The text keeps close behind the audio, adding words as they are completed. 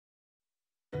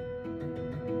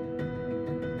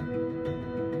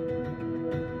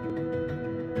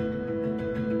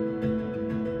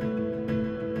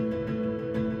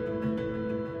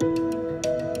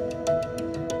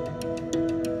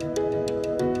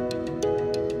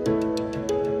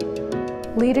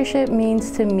Leadership means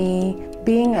to me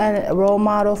being a role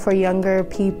model for younger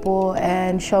people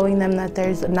and showing them that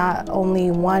there's not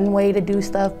only one way to do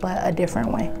stuff, but a different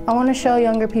way. I want to show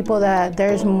younger people that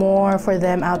there's more for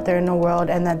them out there in the world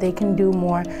and that they can do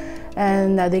more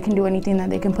and that they can do anything that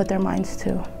they can put their minds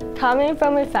to. Coming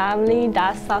from a family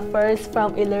that suffers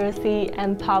from illiteracy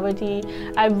and poverty,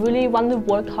 I really want to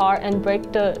work hard and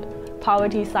break the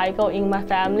poverty cycle in my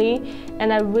family,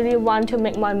 and I really want to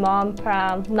make my mom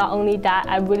proud. Not only that,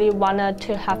 I really wanted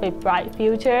to have a bright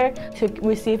future, to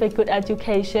receive a good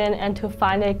education, and to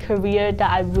find a career that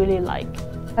I really like.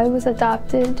 I was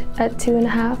adopted at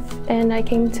 2.5 and I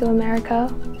came to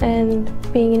America, and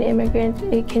being an immigrant,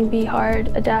 it can be hard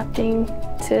adapting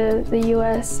to the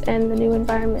US and the new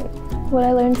environment. What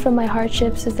I learned from my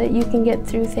hardships is that you can get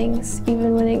through things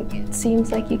even when it seems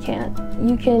like you can't.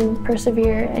 You can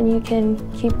persevere and you can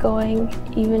keep going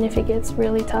even if it gets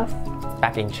really tough.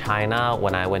 Back in China,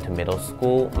 when I went to middle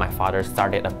school, my father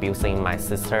started abusing my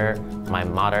sister, my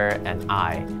mother, and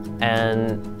I.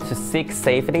 And to seek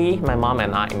safety, my mom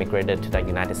and I immigrated to the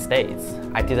United States.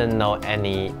 I didn't know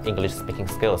any English speaking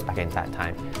skills back in that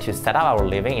time. To set up our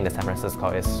living in San Francisco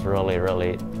is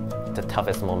really the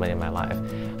toughest moment in my life.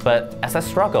 But as I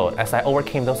struggled, as I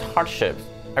overcame those hardships,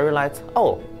 I realized,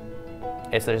 oh,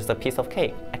 it's just a piece of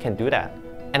cake. I can do that.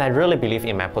 And I really believe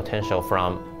in my potential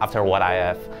from after what I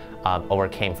have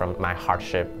overcame from my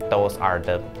hardship. Those are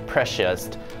the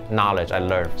precious knowledge I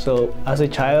learned. So as a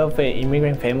child of an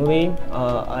immigrant family,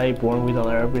 I born with a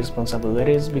lot of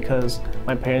responsibilities because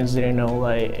my parents didn't know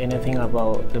anything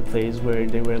about the place where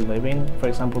they were living. For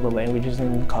example, the languages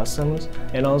and customs.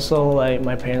 And also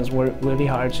my parents worked really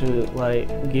hard to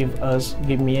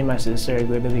give me and my sister a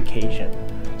good education.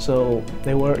 So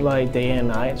they worked day and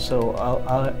night, so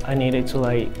I needed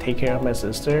to take care of my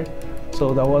sister.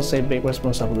 So that was a big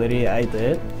responsibility I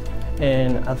did,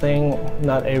 and I think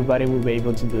not everybody will be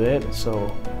able to do it,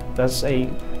 so that's a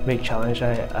big challenge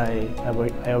I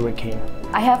overcame.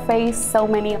 I have faced so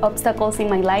many obstacles in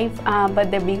my life,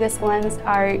 but the biggest ones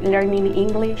are learning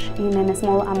English in a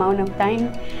small amount of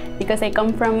time, because I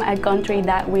come from a country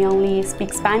that we only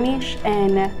speak Spanish,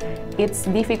 and it's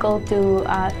difficult to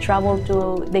travel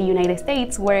to the United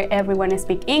States where everyone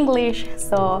speaks English.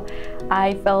 So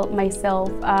I felt myself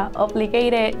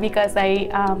obligated because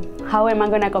how am I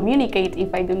going to communicate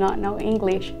if I do not know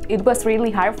English? It was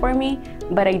really hard for me,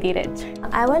 but I did it.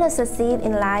 I want to succeed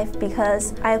in life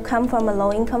because I come from a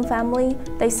low-income family.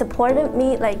 They supported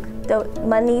me, the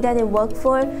money that they work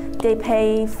for, they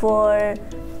pay for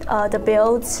the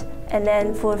bills and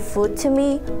then for food to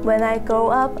me. When I grow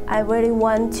up, I really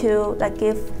want to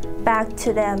give back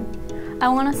to them. I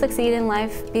want to succeed in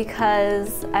life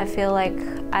because I feel like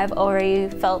I've already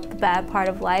felt the bad part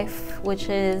of life, which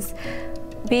is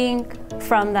being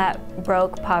from that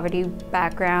broke poverty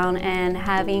background and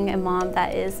having a mom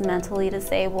that is mentally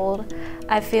disabled.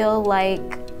 I feel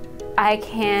like I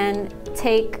can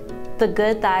take the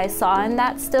good that I saw in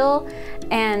that still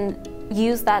and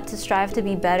use that to strive to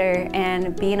be better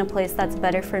and be in a place that's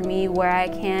better for me, where I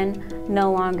can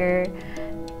no longer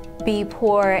be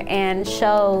poor and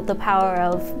show the power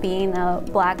of being a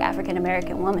Black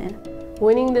African-American woman.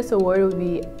 Winning this award would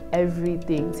be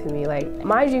everything to me.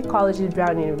 My dream college is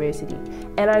Brown University,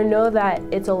 and I know that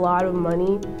it's a lot of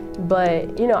money, but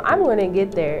I'm gonna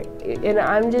get there.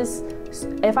 And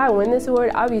if I win this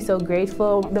award, I'll be so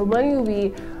grateful. The money will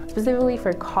be specifically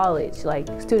for college,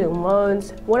 student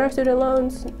loans. What are student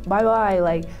loans?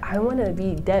 Bye-bye. I wanna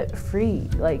be debt-free.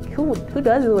 Who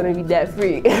doesn't wanna be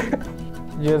debt-free?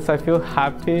 Yes, I feel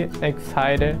happy,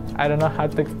 excited. I don't know how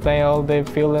to explain all the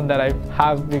feeling that I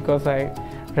have because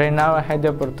right now I had the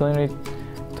opportunity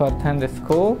to attend the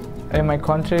school. In my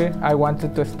country, I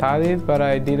wanted to study, but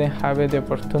I didn't have the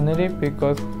opportunity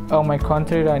because of my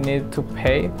country I need to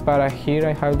pay. But here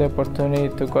I have the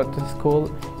opportunity to go to school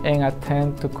and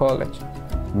attend to college.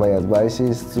 My advice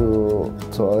is to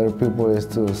other people is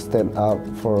to stand up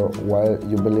for what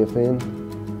you believe in,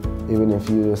 even if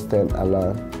you stand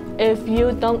alone. If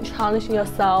you don't challenge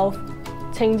yourself,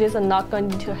 changes are not going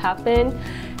to happen.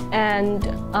 And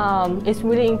it's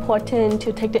really important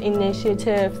to take the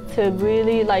initiative to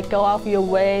really go out of your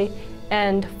way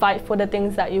and fight for the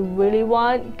things that you really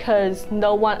want, because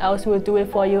no one else will do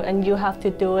it for you and you have to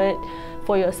do it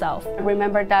for yourself.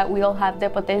 Remember that we all have the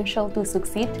potential to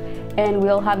succeed and we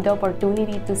all have the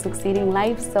opportunity to succeed in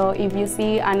life. So if you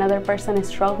see another person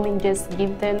struggling, just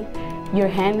give them your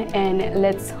hand and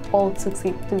let's all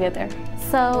succeed together.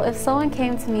 So if someone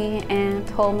came to me and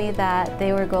told me that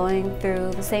they were going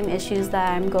through the same issues that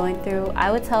I'm going through,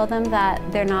 I would tell them that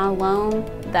they're not alone,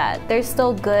 that they're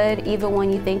still good even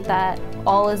when you think that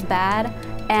all is bad,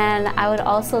 And I would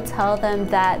also tell them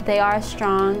that they are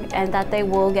strong and that they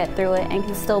will get through it and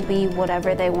can still be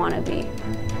whatever they want to be.